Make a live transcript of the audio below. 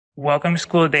Welcome to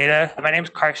School of Data. My name is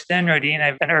Carsten Rodin.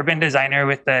 I'm an urban designer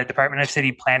with the Department of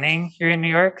City Planning here in New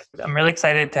York. I'm really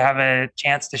excited to have a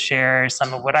chance to share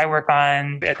some of what I work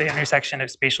on at the intersection of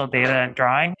spatial data and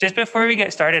drawing. Just before we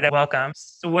get started, welcome.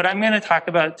 So what I'm going to talk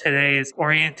about today is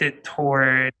oriented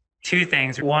toward two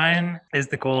things. One is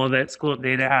the goal that School of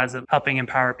Data has of helping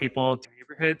empower people to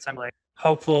neighborhoods. I'm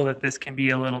hopeful that this can be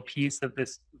a little piece of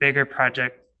this bigger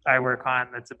project I work on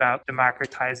that's about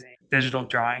democratizing digital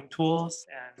drawing tools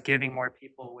and giving more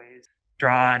people ways to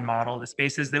draw and model the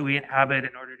spaces that we inhabit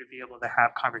in order to be able to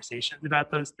have conversations about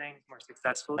those things more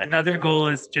successfully. Another goal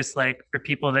is just for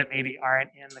people that maybe aren't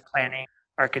in the planning,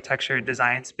 architecture,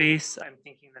 design space. I'm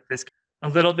thinking that this a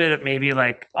little bit of maybe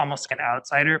almost an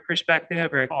outsider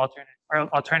perspective or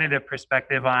alternative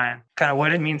perspective on kind of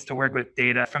what it means to work with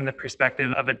data from the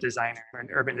perspective of a designer or an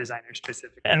urban designer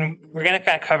specifically. And we're going to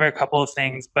kind of cover a couple of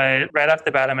things, but right off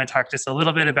the bat, I'm going to talk just a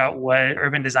little bit about what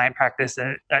urban design practice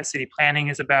at City Planning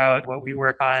is about, what we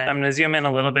work on. I'm going to zoom in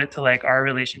a little bit to our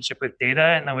relationship with data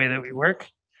and the way that we work.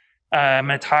 I'm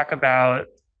going to talk about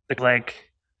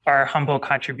our humble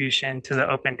contribution to the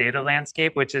open data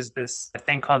landscape, which is this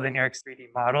thing called the New York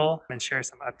 3D model, and share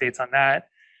some updates on that.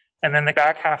 And then the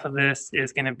back half of this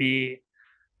is going to be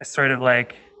a sort of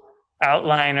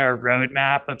outline or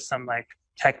roadmap of some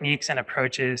techniques and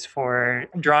approaches for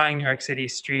drawing New York City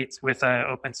streets with an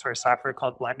open source software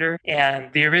called Blender.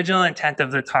 And the original intent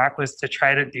of the talk was to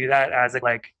try to do that as a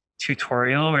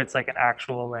tutorial where it's an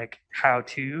actual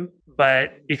how-to,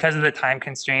 but because of the time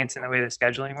constraints and the way the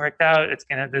scheduling worked out,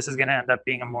 this is gonna end up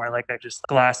being a more just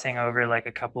glassing over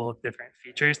a couple of different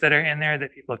features that are in there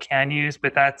that people can use.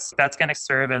 But that's gonna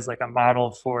serve as a model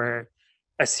for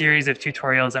a series of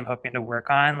tutorials I'm hoping to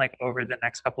work on over the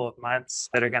next couple of months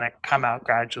that are gonna come out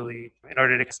gradually in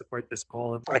order to support this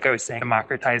goal of, I was saying,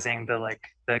 democratizing the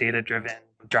data-driven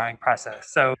drawing process.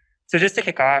 So just to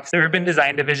kick off, the Urban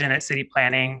Design Division at City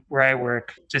Planning, where I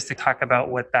work, just to talk about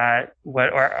what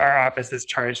our office is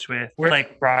charged with. We're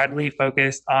broadly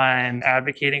focused on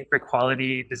advocating for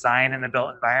quality design in the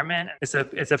built environment. It's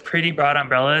a pretty broad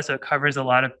umbrella, so it covers a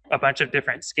bunch of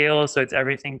different scales. So it's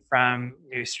everything from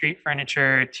new street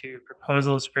furniture to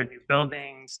proposals for new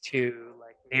buildings to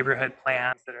neighborhood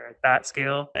plans that are at that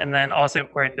scale. And then also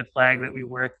important to flag that we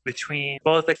work between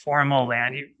both the formal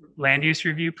land use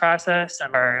review process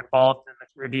and are involved in the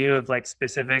review of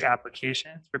specific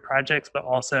applications for projects, but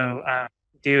also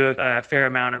do a fair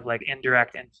amount of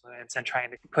indirect influence and trying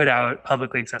to put out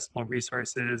publicly accessible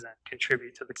resources and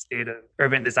contribute to the state of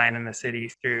urban design in the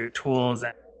city through tools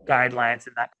and guidelines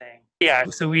and that thing. Yeah,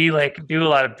 so we do a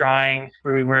lot of drawing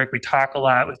where we work. We talk a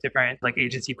lot with different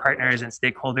agency partners and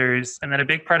stakeholders. And then a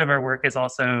big part of our work is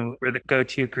also we're the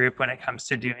go-to group when it comes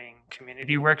to doing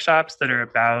community workshops that are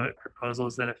about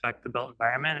proposals that affect the built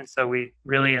environment. And so we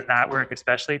really, in that work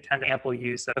especially, tend to ample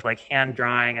use of hand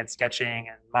drawing and sketching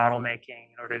and model making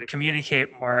in order to communicate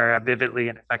more vividly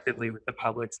and effectively with the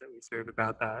publics that we serve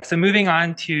about that. So moving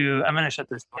on to, I'm going to shut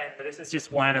this down. This is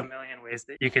just one of a million ways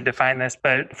that you could define this.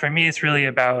 But for me, it's really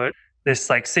about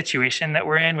this situation that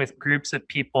we're in with groups of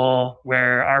people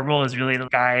where our role is really to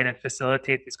guide and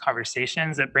facilitate these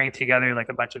conversations that bring together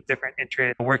a bunch of different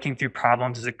interests, working through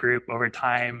problems as a group over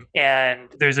time. And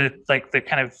there's the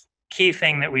kind of key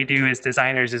thing that we do as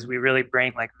designers is we really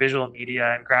bring visual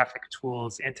media and graphic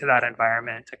tools into that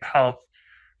environment to help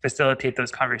facilitate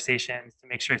those conversations, to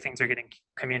make sure things are getting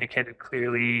communicated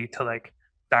clearly, to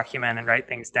document and write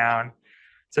things down.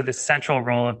 So the central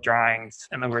role of drawings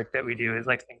and the work that we do is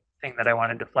thing that I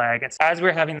wanted to flag. And so as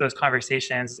we're having those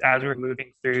conversations, as we're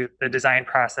moving through the design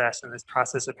process and this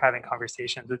process of having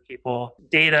conversations with people,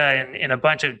 data in a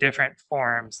bunch of different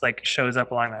forms shows up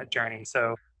along that journey.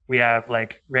 So we have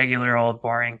regular old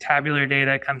boring tabular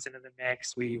data comes into the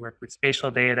mix. We work with spatial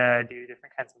data, do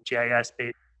different kinds of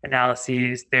GIS-based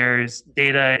analyses. There's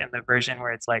data in the version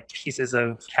where it's pieces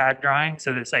of CAD drawing.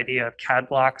 So this idea of CAD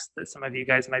blocks that some of you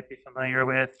guys might be familiar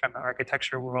with from the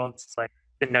architecture world. It's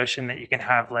the notion that you can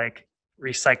have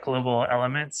recyclable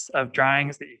elements of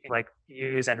drawings that you can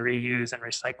use and reuse and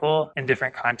recycle in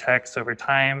different contexts over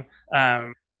time.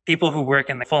 People who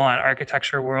work in the full-on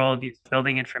architecture world use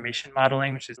building information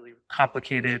modeling, which is really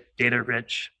complicated,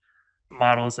 data-rich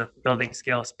models of building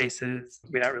scale spaces.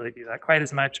 We don't really do that quite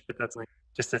as much, but that's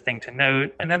just a thing to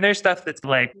note. And then there's stuff that's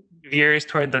veers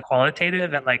toward the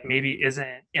qualitative and maybe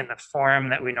isn't in the form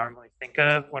that we normally think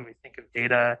of when we think of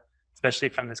data, especially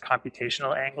from this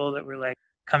computational angle that we're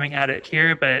coming at it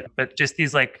here, but just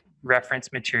these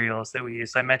reference materials that we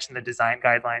use. So I mentioned the design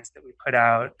guidelines that we put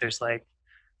out. There's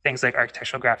things like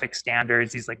architectural graphic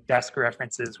standards, these desk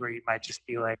references where you might just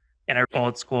be in an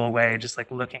old school way, just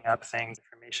looking up things,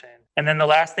 information information. And then the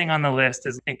last thing on the list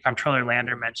is, I think Comptroller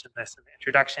Lander mentioned this in the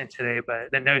introduction today,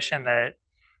 but the notion that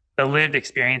the lived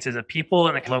experiences of people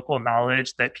and the local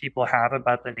knowledge that people have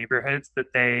about the neighborhoods that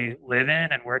they live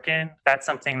in and work in, that's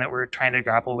something that we're trying to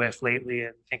grapple with lately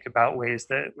and think about ways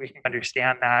that we can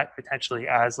understand that potentially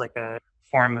as like a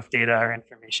form of data or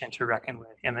information to reckon with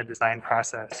in the design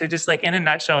process. So just like in a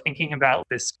nutshell, thinking about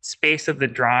this space of the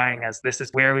drawing as this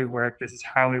is where we work, this is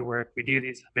how we work, we do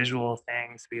these visual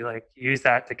things, we like use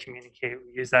that to communicate,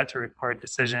 we use that to record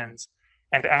decisions.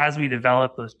 And as we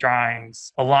develop those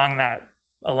drawings along that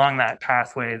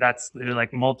pathway, that's there's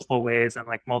like multiple ways and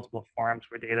like multiple forms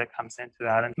where data comes into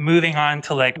that. And moving on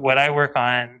to like what I work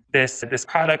on, this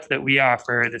product that we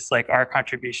offer, this like our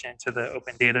contribution to the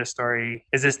open data story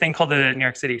is this thing called the New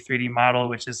York City 3D model,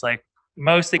 which is like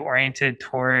mostly oriented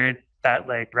toward that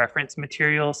like reference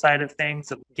material side of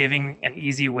things, giving an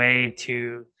easy way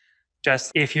to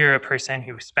just if you're a person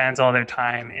who spends all their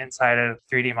time inside of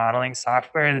 3D modeling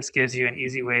software, this gives you an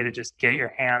easy way to just get your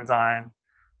hands on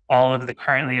all of the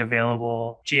currently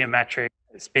available geometric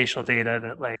spatial data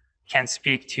that like can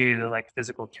speak to the like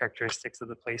physical characteristics of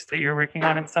the place that you're working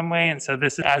on in some way. And so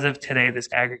this, as of today, this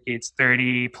aggregates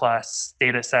 30 plus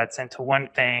data sets into one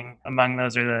thing. Among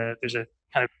those are there's a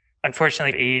kind of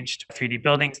unfortunately aged 3D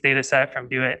buildings data set from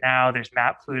Do It Now. There's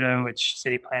Map Pluto, which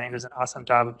city planning does an awesome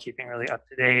job of keeping really up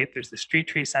to date. There's the street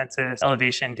tree census,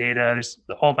 elevation data. There's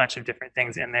a whole bunch of different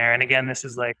things in there. And again, this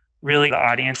is like really the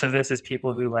audience of this is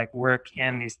people who like work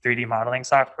in these 3D modeling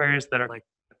softwares that are like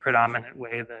the predominant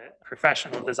way that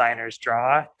professional designers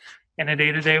draw in a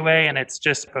day-to-day way. And it's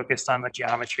just focused on the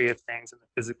geometry of things in the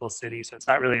physical city. So it's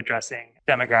not really addressing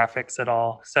demographics at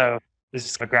all. So there's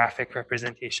just a graphic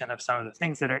representation of some of the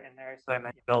things that are in there. So I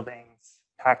meant buildings,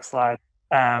 tax lots,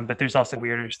 but there's also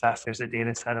weirder stuff. There's a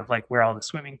data set of like where all the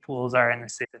swimming pools are in the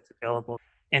city that's available.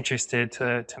 Interested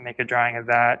to make a drawing of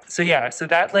that. So yeah, so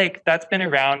that's been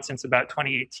around since about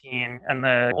 2018. And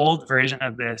the old version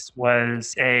of this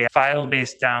was a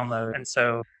file-based download. And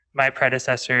so my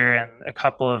predecessor and a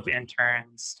couple of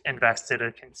interns invested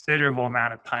a considerable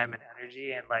amount of time and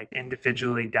energy in like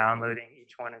individually downloading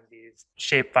each one of these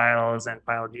shape files and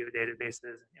file geodatabases,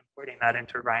 and importing that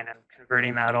into Rhino,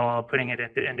 converting that all, putting it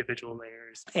into individual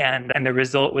layers. And the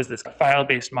result was this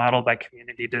file-based model by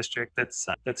community district that's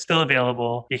still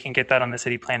available. You can get that on the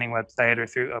city planning website or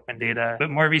through Open Data. But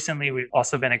more recently, we've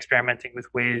also been experimenting with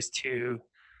ways to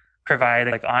provide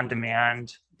like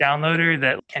on-demand downloader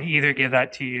that can either give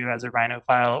that to you as a Rhino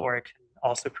file, or it can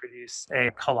also produce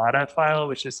a Collada file,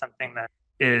 which is something that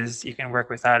is, you can work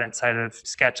with that inside of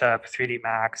SketchUp, 3D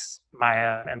Max,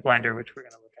 Maya, and Blender, which we're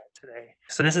going to look at today.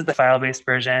 So this is the file-based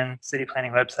version, city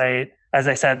planning website. As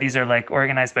I said, these are like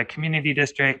organized by community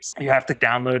districts. You have to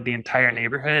download the entire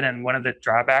neighborhood. And one of the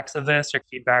drawbacks of this, or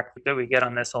feedback that we get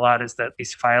on this a lot, is that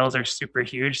these files are super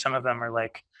huge. Some of them are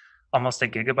like almost a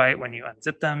gigabyte when you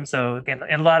unzip them. So in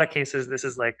a lot of cases, this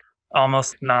is like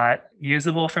almost not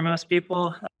usable for most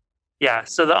people. Yeah,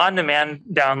 so the on-demand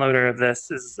downloader of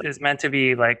this is meant to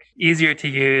be like easier to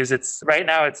use. It's right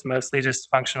now it's mostly just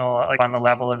functional like on the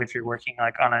level of if you're working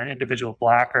like on an individual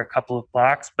block or a couple of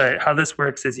blocks. But how this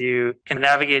works is you can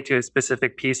navigate to a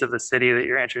specific piece of the city that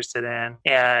you're interested in,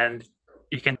 and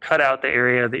you can cut out the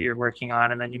area that you're working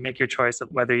on, and then you make your choice of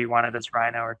whether you want it as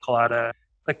Rhino or Collada.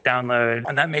 Click download,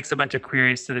 and that makes a bunch of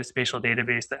queries to the spatial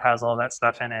database that has all that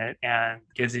stuff in it and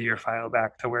gives you your file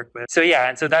back to work with. So yeah,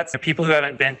 and so that's people who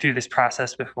haven't been through this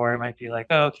process before might be like,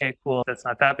 oh, okay, cool, that's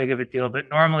not that big of a deal. But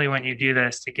normally when you do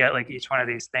this to get like each one of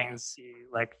these things,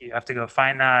 you have to go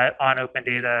find that on Open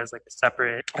Data as like a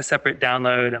separate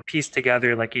download and piece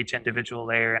together like each individual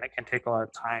layer, and it can take a lot of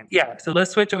time. Yeah, so let's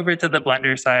switch over to the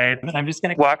Blender side. And I'm just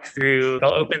going to walk through,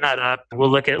 I'll open that up, we'll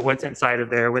look at what's inside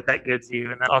of there, what that gives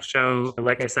you, and then I'll show,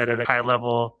 like I said, at a high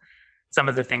level, some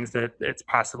of the things that it's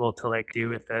possible to like do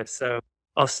with this. So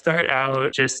I'll start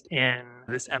out just in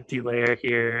this empty layer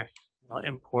here. I'll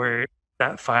import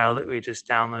that file that we just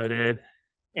downloaded.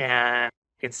 And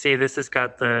you can see this has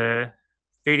got the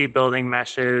 3D building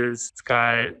meshes. It's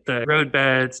got the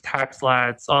roadbeds, tax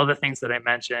lots, all the things that I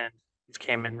mentioned. These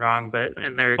came in wrong,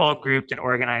 and they're all grouped and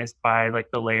organized by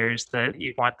like the layers that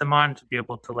you want them on to be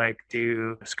able to like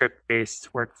do script-based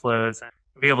workflows and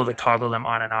be able to toggle them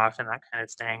on and off and that kind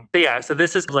of thing. But yeah, so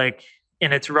this is like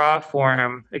in its raw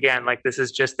form, again, like this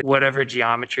is just whatever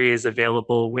geometry is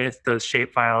available with those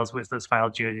shape files, with those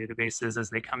file geodatabases as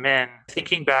they come in.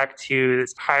 Thinking back to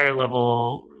this higher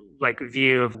level like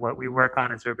view of what we work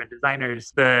on as urban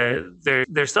designers,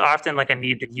 there's often like a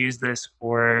need to use this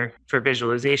for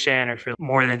visualization or for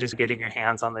more than just getting your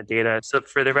hands on the data. So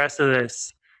for the rest of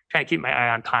this, trying to keep my eye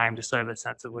on time just so I have a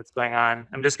sense of what's going on.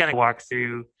 I'm just going to walk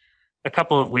through a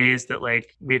couple of ways that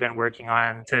like we've been working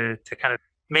on to kind of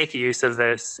make use of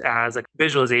this as a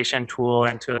visualization tool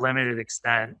and to a limited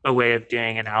extent, a way of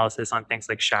doing analysis on things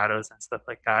like shadows and stuff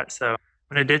like that. So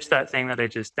I'm going to ditch that thing that I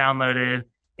just downloaded.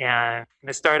 And I'm going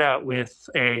to start out with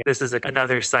this is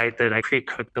another site that I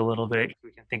pre-cooked a little bit.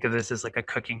 We can think of this as like a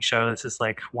cooking show. This is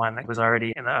like one that was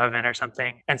already in the oven or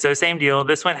something. And so same deal.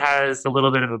 This one has a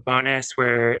little bit of a bonus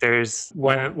where there's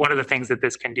one of the things that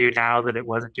this can do now that it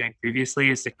wasn't doing previously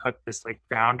is to cook this like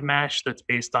ground mesh that's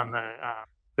based on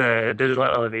the digital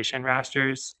elevation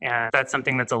rasters. And that's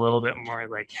something that's a little bit more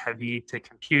like heavy to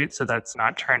compute. So that's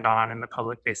not turned on in the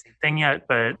public facing thing yet,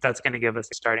 but that's going to give us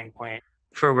a starting point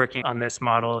for working on this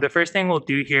model. The first thing we'll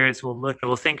do here is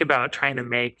we'll think about trying to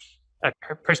make a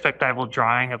perspectival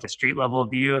drawing of a street level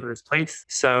view of this place.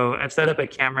 So I've set up a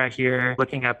camera here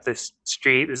looking up this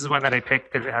street. This is one that I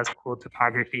picked because it has cool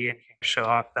topography and can show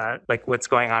off that like what's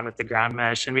going on with the ground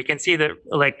mesh. And we can see that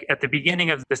like at the beginning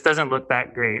of this doesn't look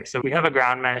that great. So we have a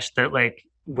ground mesh that like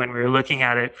when we're looking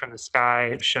at it from the sky,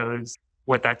 it shows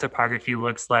what that topography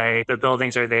looks like. The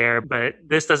buildings are there, but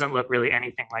this doesn't look really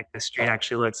anything like the street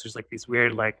actually looks. There's like these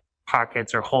weird like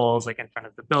pockets or holes like in front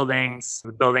of the buildings.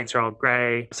 The buildings are all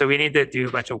gray. So we need to do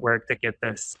a bunch of work to get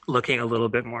this looking a little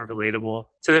bit more relatable.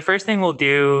 So the first thing we'll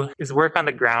do is work on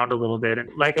the ground a little bit. And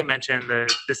like I mentioned,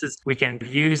 we can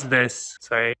use this,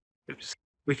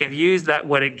 we can use that,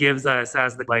 what it gives us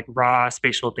as the like raw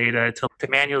spatial data to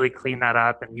manually clean that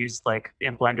up and use like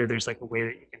in Blender, there's like a way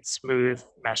that you can smooth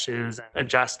meshes and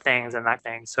adjust things and that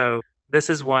thing. So this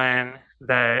is one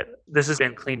that this has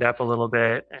been cleaned up a little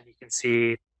bit and you can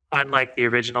see, unlike the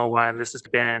original one, this has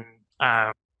been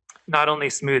not only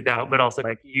smoothed out, but also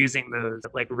like using those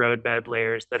like roadbed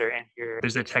layers that are in here.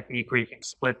 There's a technique where you can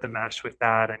split the mesh with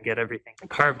that and get everything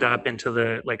carved up into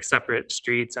the like separate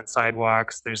streets and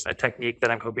sidewalks. There's a technique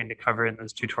that I'm hoping to cover in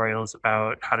those tutorials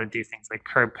about how to do things like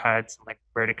curb cuts and like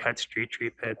where to cut street tree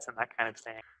pits and that kind of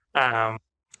thing.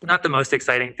 Not the most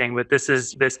exciting thing, but this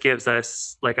gives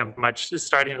us like it's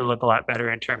starting to look a lot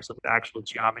better in terms of the actual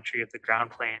geometry of the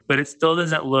ground plane, but it still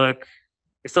doesn't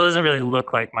really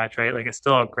look like much, right? Like it's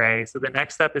still all gray. So the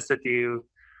next step is to do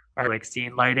our like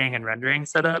scene lighting and rendering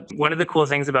setup. One of the cool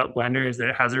things about Blender is that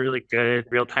it has a really good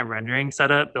real-time rendering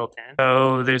setup built in.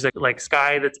 So there's a like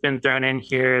sky that's been thrown in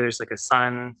here. There's like a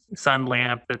sun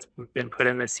lamp that's been put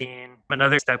in the scene.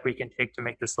 Another step we can take to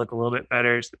make this look a little bit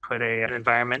better is to put an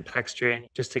environment texture in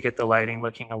just to get the lighting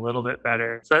looking a little bit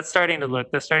better. So that's starting to look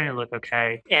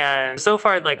okay. And so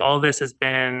far, like all this has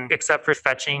been, except for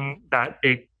fetching that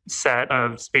big set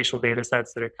of spatial data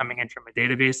sets that are coming in from a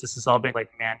database. This has all been like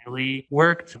manually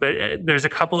worked, but there's a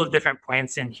couple of different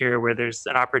points in here where there's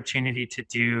an opportunity to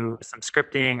do some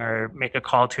scripting or make a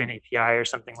call to an API or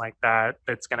something like that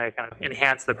that's going to kind of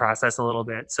enhance the process a little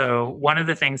bit. So one of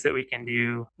the things that we can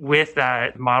do with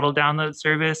that model download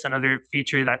service, another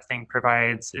feature that thing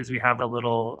provides is we have a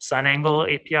little sun angle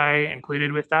API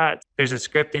included with that. There's a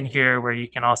script in here where you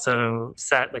can also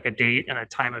set like a date and a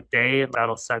time of day, and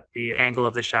that'll set the angle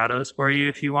of the shadows for you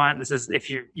if you want. This is if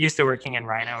you're used to working in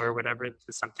Rhino or whatever, this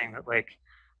is something that like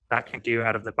that can do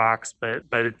out of the box, but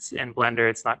it's in Blender,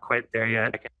 it's not quite there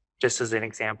yet. I can, just as an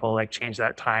example, like change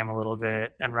that time a little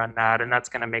bit and run that, and that's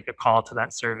going to make a call to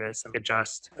that service and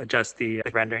adjust the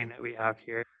rendering that we have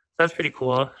here. That's pretty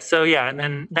cool. So yeah, and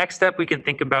then next step, we can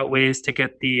think about ways to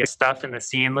get the stuff in the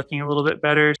scene looking a little bit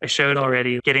better. I showed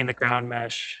already getting the ground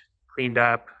mesh cleaned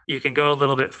up. You can go a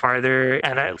little bit farther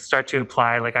and I start to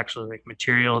apply like actually like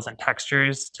materials and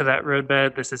textures to that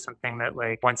roadbed. This is something that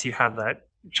like once you have that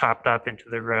chopped up into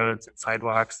the roads and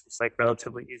sidewalks, it's like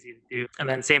relatively easy to do. And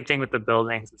then same thing with the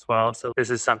buildings as well. So this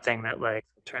is something that like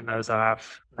turn those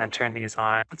off and then turn these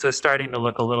on. So it's starting to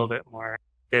look a little bit more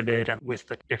vivid and with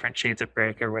the different shades of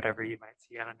brick or whatever you might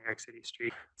see on a New York City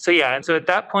street. So yeah, and so at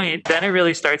that point, then it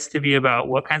really starts to be about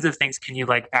what kinds of things can you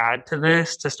like add to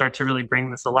this to start to really bring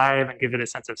this alive and give it a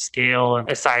sense of scale. And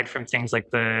aside from things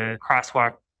like the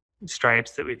crosswalk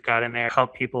stripes that we've got in there,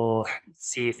 help people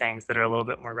see things that are a little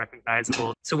bit more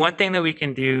recognizable. So one thing that we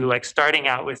can do, like starting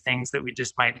out with things that we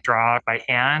just might draw by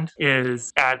hand,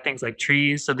 is add things like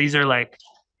trees. So these are like,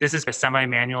 this is a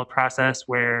semi-manual process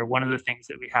where one of the things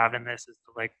that we have in this is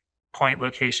to like point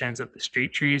locations of the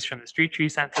street trees from the street tree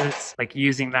census. Like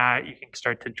using that, you can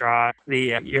start to draw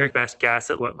your best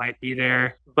guess at what might be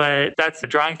there. But that's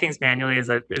drawing things manually is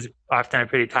often a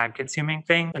pretty time-consuming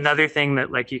thing. Another thing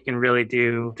that like you can really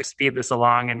do to speed this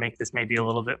along and make this maybe a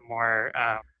little bit more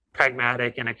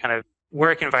pragmatic in a kind of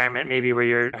work environment, maybe where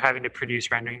you're having to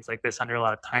produce renderings like this under a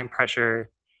lot of time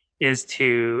pressure, is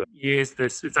to use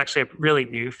this. It's actually a really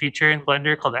new feature in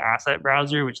Blender called the asset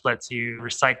browser, which lets you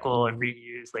recycle and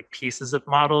reuse like pieces of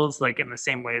models, like in the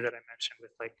same way that I mentioned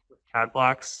with CAD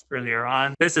blocks earlier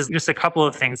on. This is just a couple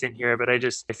of things in here, but I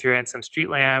threw in some street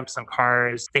lamps, some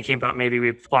cars, thinking about maybe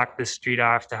we've blocked this street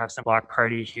off to have some block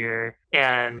party here.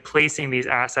 And placing these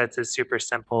assets is super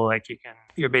simple. Like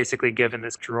you're basically given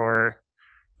this drawer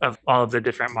of all of the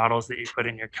different models that you put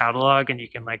in your catalog, and you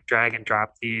can like drag and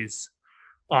drop these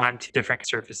onto different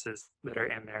surfaces that are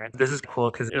in there. And this is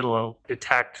cool because it'll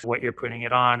detect what you're putting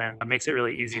it on, and it makes it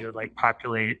really easy to like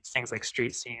populate things like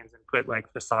street scenes and put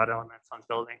like facade elements on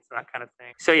buildings and that kind of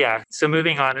thing. So yeah, so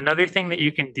moving on, another thing that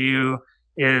you can do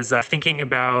is thinking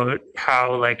about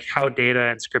how data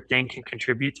and scripting can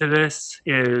contribute to this.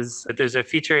 Is there's a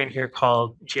feature in here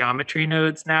called geometry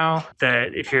nodes now,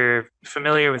 that if you're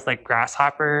familiar with like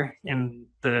Grasshopper in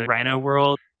the Rhino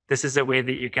world, this is a way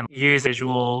that you can use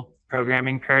visual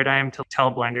programming paradigm to tell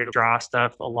Blender to draw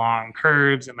stuff along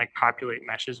curves and like populate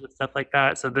meshes with stuff like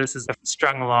that. So this is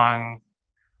strung along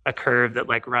a curve that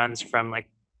like runs from like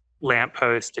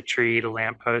lamppost to tree to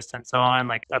lamppost and so on,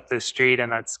 like up the street, and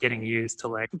that's getting used to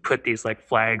like put these like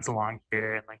flags along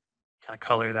here and like kind of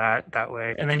color that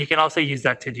way. And then you can also use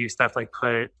that to do stuff like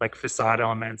put like facade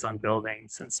elements on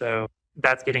buildings. And so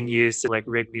that's getting used to like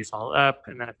rig these all up.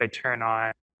 And then if I turn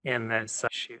on in this,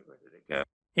 where did it go?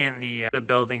 In the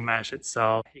building mesh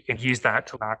itself, you can use that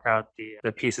to knock out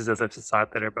the pieces of the facade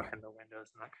that are behind the windows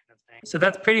and that kind of thing. So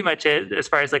that's pretty much it as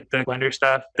far as like the Blender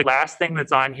stuff. The last thing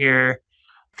that's on here,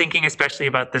 thinking especially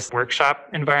about this workshop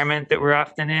environment that we're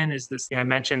often in, is this. I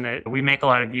mentioned that we make a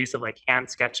lot of use of like hand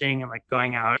sketching and like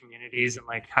going out in communities and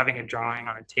like having a drawing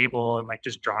on a table and like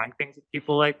just drawing things with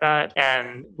people like that.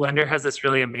 And Blender has this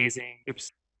really amazing,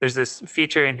 there's this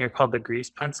feature in here called the grease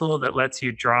pencil that lets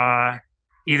you draw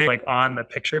either like on the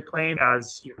picture plane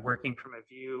as you're working from a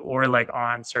view or like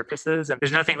on surfaces. And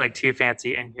there's nothing like too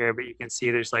fancy in here, but you can see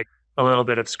there's like a little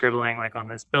bit of scribbling like on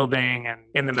this building and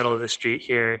in the middle of the street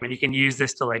here. And you can use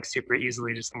this to like super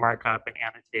easily just mark up and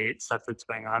annotate stuff that's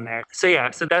going on there. So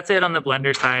yeah, so that's it on the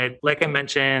Blender side. Like I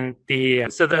mentioned,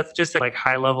 so that's just a like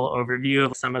high level overview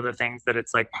of some of the things that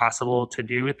it's like possible to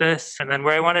do with this. And then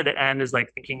where I wanted to end is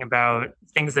like thinking about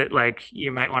things that like you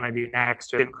might want to do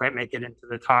next or didn't quite make it into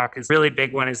the talk. Is really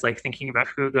big one is like thinking about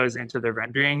who goes into the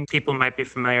rendering. People might be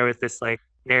familiar with this like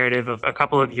narrative of a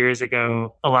couple of years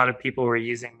ago. A lot of people were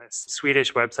using this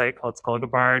Swedish website called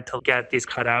Skolgabar to get these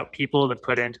cutout people to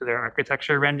put into their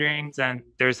architecture renderings. And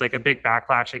there's like a big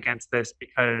backlash against this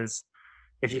because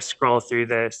if you scroll through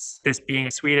this being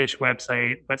a Swedish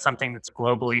website, but something that's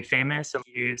globally famous and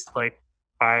used like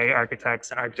by architects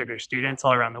and architecture students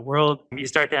all around the world, you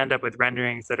start to end up with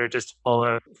renderings that are just full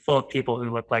of people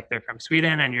who look like they're from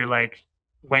Sweden. And you're like,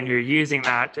 when you're using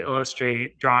that to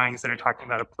illustrate drawings that are talking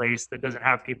about a place that doesn't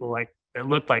have people like that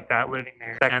look like that living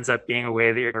there, that ends up being a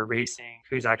way that you're erasing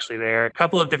who's actually there. A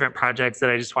couple of different projects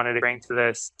that I just wanted to bring to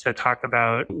this to talk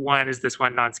about. One is this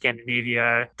one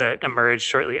non-Scandinavia that emerged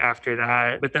shortly after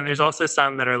that. But then there's also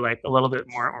some that are like a little bit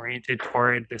more oriented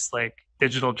toward this like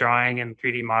digital drawing and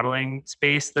 3D modeling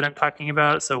space that I'm talking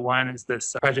about. So one is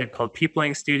this project called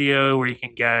Peopling Studio, where you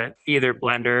can get either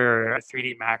Blender or a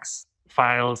 3D Max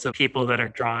files of people that are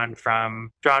drawn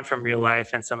from real life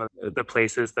and some of the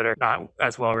places that are not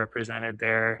as well represented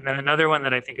there. And then another one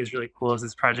that I think is really cool is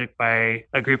this project by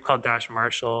a group called Dash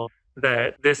Marshall,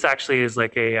 that this actually is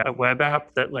like a web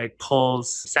app that like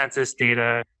pulls census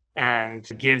data and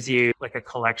gives you like a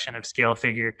collection of scale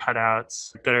figure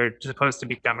cutouts that are supposed to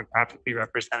be demographically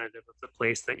representative of the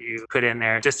place that you put in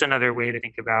there. Just another way to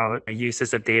think about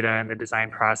uses of data in the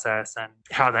design process and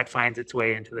how that finds its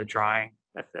way into the drawing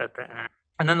at the end.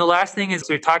 And then the last thing is,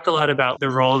 we've talked a lot about the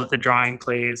role that the drawing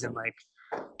plays in like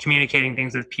communicating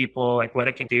things with people, like what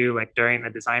it can do like during the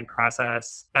design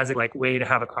process as a like way to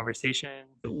have a conversation.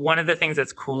 One of the things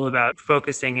that's cool about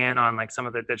focusing in on like some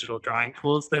of the digital drawing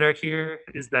tools that are here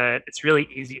is that it's really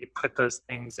easy to put those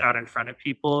things out in front of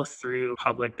people through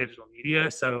public digital media.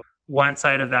 So one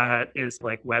side of that is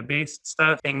like web-based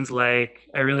stuff. Things like,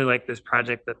 I really like this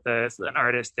project that an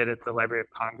artist did at the Library of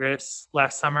Congress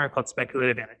last summer called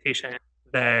Speculative Annotation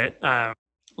that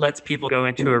lets people go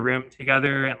into a room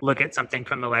together and look at something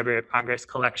from the Library of Congress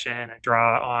collection and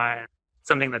draw on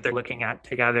something that they're looking at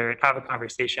together and have a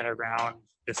conversation around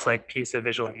this like piece of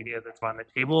visual media that's on the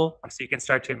table. So you can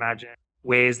start to imagine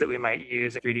ways that we might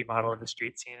use a 3D model of the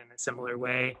street scene in a similar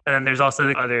way. And then there's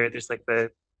also there's like the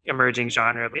emerging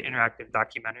genre of interactive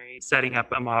documentary, setting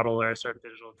up a model or a sort of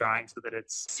digital drawing so that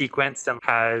it's sequenced and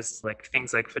has like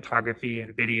things like photography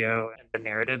and video and the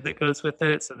narrative that goes with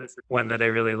it. So this is one that I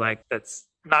really like that's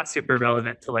not super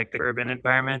relevant to like the urban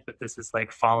environment, but this is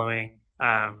like following,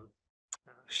 oh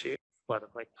shoot, a lot of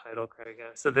like title credit.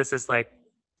 So this is like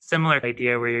similar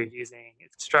idea where you're using,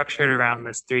 it's structured around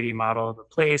this 3D model of a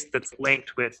place that's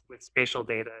linked with spatial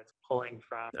data. It's pulling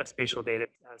from a spatial data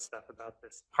stuff about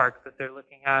this park that they're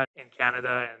looking at in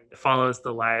Canada, and it follows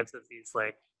the lives of these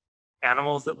like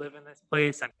animals that live in this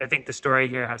place. And I think the story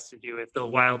here has to do with the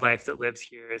wildlife that lives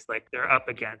here is like they're up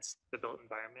against the built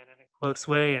environment in a close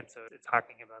way. And so it's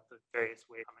talking about the various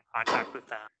ways I'm in contact with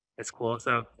them. It's cool.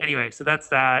 So anyway, so that's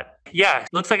that. Yeah,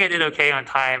 looks like I did okay on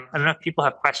time. I don't know if people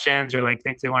have questions or like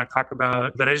things they want to talk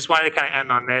about, but I just wanted to kind of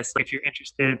end on this. If you're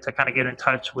interested to kind of get in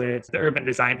touch with the Urban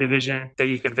Design Division, that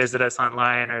you can visit us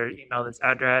online or email this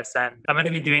address. And I'm going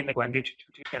to be doing the Glendu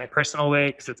in a personal way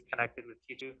because it's connected with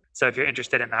T2. So if you're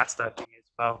interested in that stuff, you can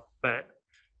as well. But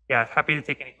yeah, happy to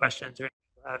take any questions. Or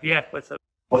yeah, what's up?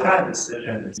 What kind of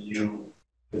decisions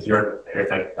is your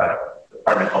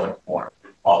department helping form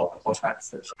all of those kinds of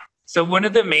decisions? So one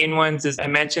of the main ones is I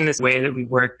mentioned this way that we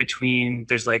work between,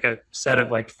 there's like a set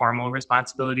of like formal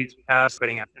responsibilities we have,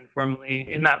 putting out informally.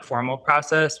 In that formal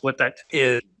process, what that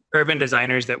is, urban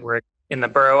designers that work in the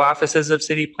borough offices of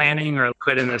city planning are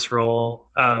put in this role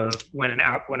of when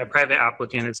a private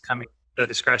applicant is coming the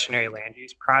discretionary land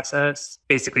use process,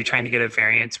 basically trying to get a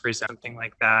variance for something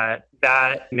like that.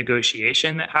 That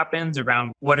negotiation that happens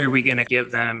around what are we going to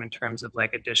give them in terms of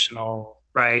like additional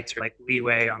rights or like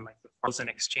leeway on like the rules in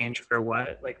exchange for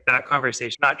what, like that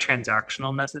conversation, not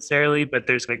transactional necessarily, but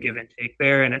there's a give and take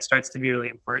there. And it starts to be really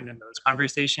important in those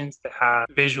conversations to have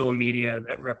visual media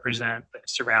that represent the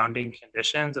surrounding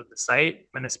conditions of the site.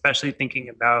 And especially thinking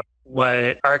about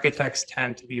what architects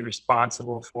tend to be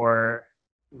responsible for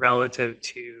relative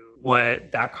to what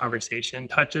that conversation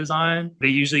touches on. They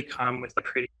usually come with a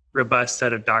pretty robust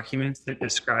set of documents that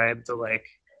describe the like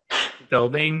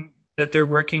building that they're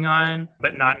working on,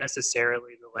 but not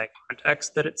necessarily the like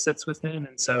context that it sits within.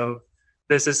 And so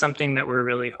this is something that we're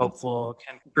really hopeful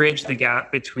can bridge the gap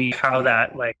between how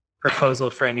that like proposal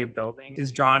for a new building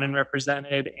is drawn and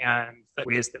represented and the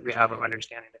ways that we have of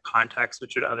understanding the context,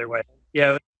 which would otherwise,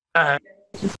 yeah.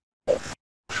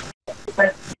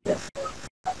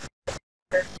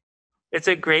 It's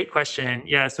a great question.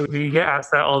 Yeah, so we get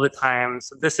asked that all the time.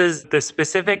 So this is the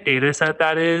specific data set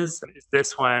that is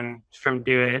this one from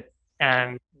Do It.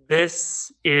 And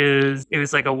it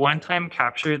was like a one-time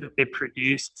capture that they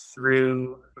produced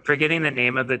through, I'm forgetting the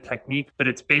name of the technique, but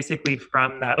it's basically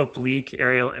from that oblique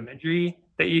aerial imagery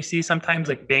that you see sometimes,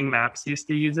 like Bing Maps used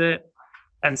to use it.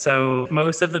 And so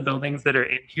most of the buildings that are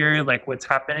in here, like what's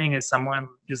happening is someone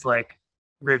is like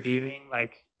reviewing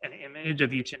like an image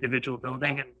of each individual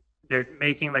building and they're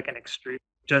making like an extrude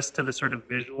just to the sort of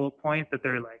visual point that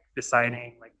they're like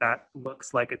deciding like that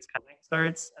looks like it's coming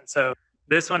starts. And so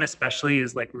this one especially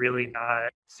is like really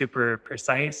not super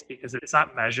precise because it's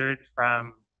not measured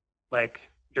from like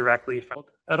directly from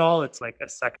at all. It's like a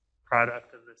second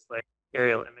product of this like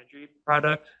aerial imagery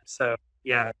product. So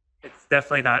yeah, it's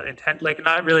definitely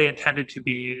not really intended to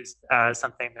be used as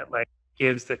something that like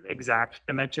gives the exact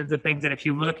dimensions of things. And if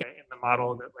you look at in the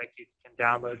model that like you can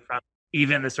download from,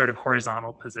 even the sort of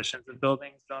horizontal positions of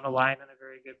buildings don't align in a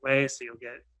very good way. So you'll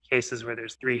get cases where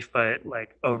there's 3-foot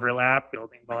like overlap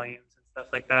building volumes and stuff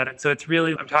like that. And so it's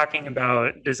really, I'm talking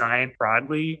about design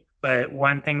broadly, but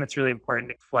one thing that's really important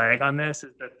to flag on this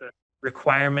is that the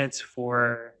requirements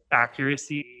for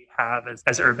accuracy have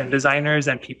as urban designers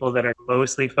and people that are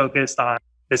mostly focused on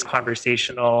this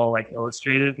conversational, like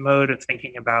illustrative mode of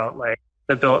thinking about like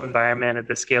the built environment at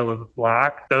the scale of a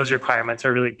block, those requirements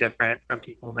are really different from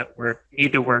people that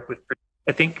need to work with.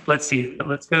 I think, let's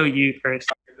go you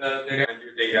first.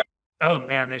 Oh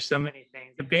man, there's so many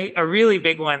things. A really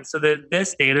big one. So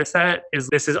this data set is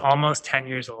almost 10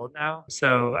 years old now.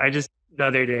 So I just the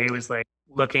other day was like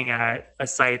looking at a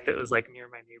site that was like near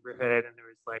my neighborhood and there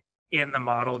was like in the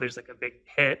model, there's like a big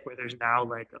pit where there's now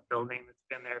like a building that's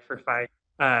been there for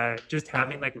 5, just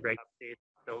having like regular updated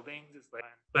buildings is like,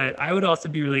 but I would also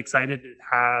be really excited to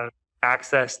have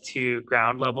access to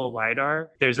ground level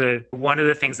LiDAR. One of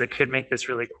the things that could make this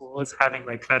really cool is having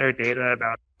like better data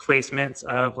about placements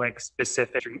of like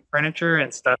specific street furniture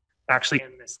and stuff actually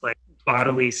in this like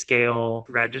bodily scale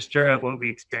register of what we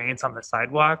experience on the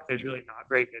sidewalk. There's really not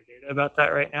very good data about that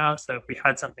right now. So if we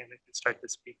had something that could start to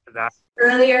speak to that.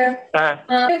 Earlier,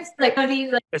 it's like, how do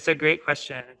you like? It's a great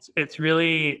question. It's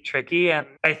really tricky. And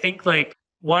I think like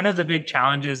one of the big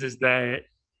challenges is that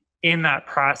in that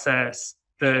process,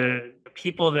 the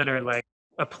people that are like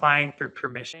applying for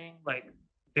permission, like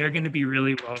they're going to be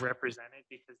really well represented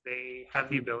because they have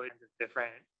the ability of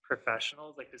different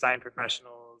professionals, like design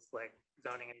professionals, like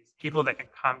zoning and these people that can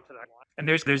come to that one. And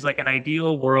there's like an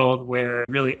ideal world where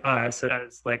really us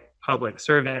as like public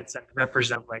servants and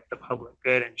represent like the public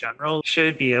good in general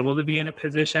should be able to be in a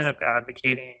position of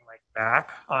advocating like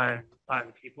back on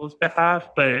people's behalf.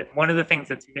 But one of the things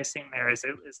that's missing there is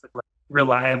the like,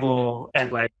 reliable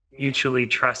and like mutually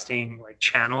trusting like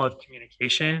channel of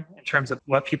communication in terms of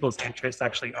what people's interests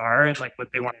actually are and like what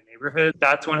they want in a neighborhood.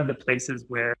 That's one of the places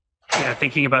where, you know,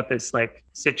 thinking about this like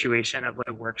situation of like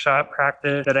a workshop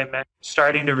practice that I meant,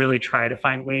 starting to really try to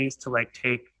find ways to like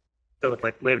take the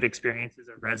like lived experiences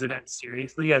of residents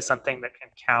seriously as something that can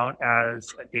count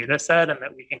as a data set and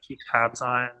that we can keep tabs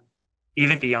on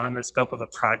even beyond the scope of a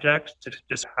project to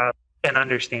just have an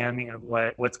understanding of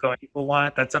what's going people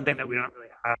want. That's something that we don't really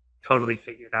have totally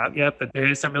figured out yet, but there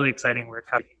is some really exciting work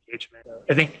having engagement.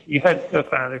 I think you had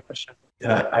another question.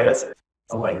 Yeah, I guess I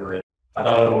thought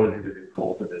it would be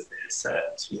cool for this data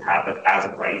set to have it as a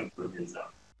right for his zone.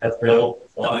 That's real.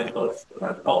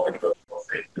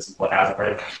 This is what as a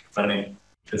right funding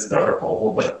is the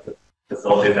proposal, but the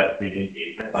facility that we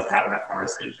engagement, like having that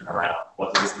conversation around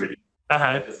what this really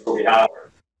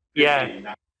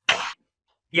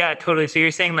Yeah, totally. So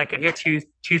you're saying like you have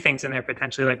two things in there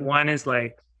potentially. Like one is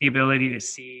like the ability to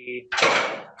see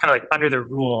kind of like under the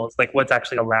rules, like what's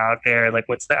actually allowed there, like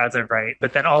what's the as of right.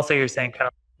 But then also you're saying kind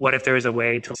of what if there was a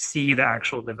way to see the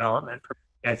actual development.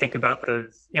 I think about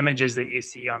those images that you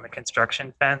see on the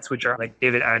construction fence, which are like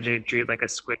David Adjaye drew like a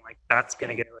squid, like that's going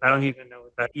to get, I don't even know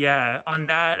what that, yeah, on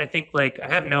that, I think like, I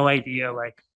have no idea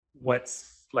like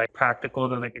what's like practical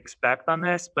to like expect on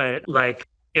this, but like,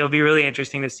 it'll be really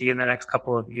interesting to see in the next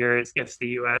couple of years if the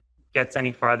US gets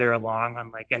any farther along on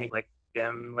like any like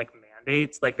BIM like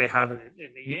mandates, like they have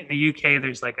in the UK,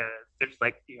 there's like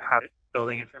you have a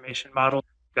building information model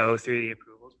go through the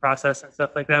approvals process and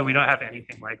stuff like that. We don't have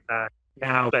anything like that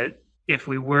now, but if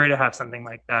we were to have something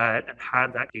like that and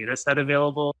had that data set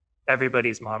available,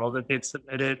 everybody's model that they've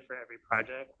submitted for every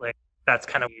project, like that's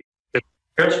kind of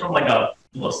just from like a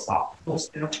philosophical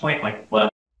standpoint, like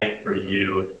what for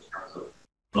you in terms of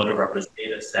voter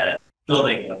representation data set,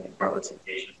 building like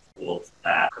representation tools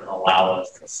that can allow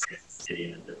us to see the city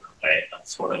in a different way,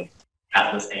 that's sort of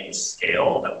at the same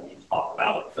scale that we talk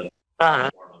about the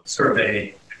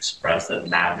survey, express and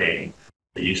mapping,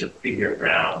 the use of figure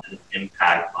ground, and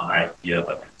impact on idea,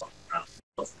 but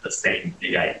it's the same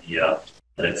big idea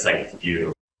that it's like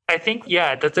you. I think,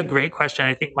 yeah, that's a great question.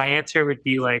 I think my answer would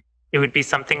be like, it would be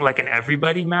something like an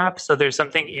everybody map. So there's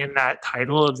something in that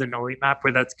title of the NOLI map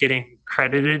where that's getting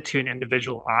credited to an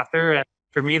individual author. And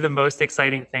for me, the most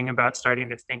exciting thing about starting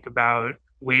to think about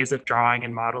ways of drawing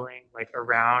and modeling like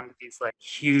around these like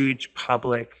huge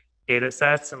public data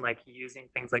sets and like using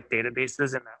things like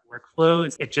databases in that workflow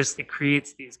is it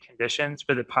creates these conditions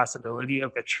for the possibility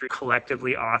of a true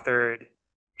collectively authored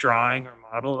drawing or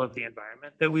model of the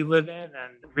environment that we live in,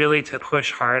 and really to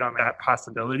push hard on that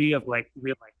possibility of like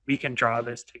we can draw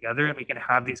this together and we can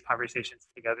have these conversations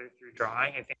together through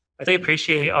drawing. I really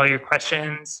appreciate all your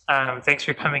questions. Thanks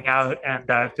for coming out, and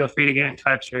feel free to get in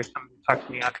touch or come talk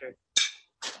to me after.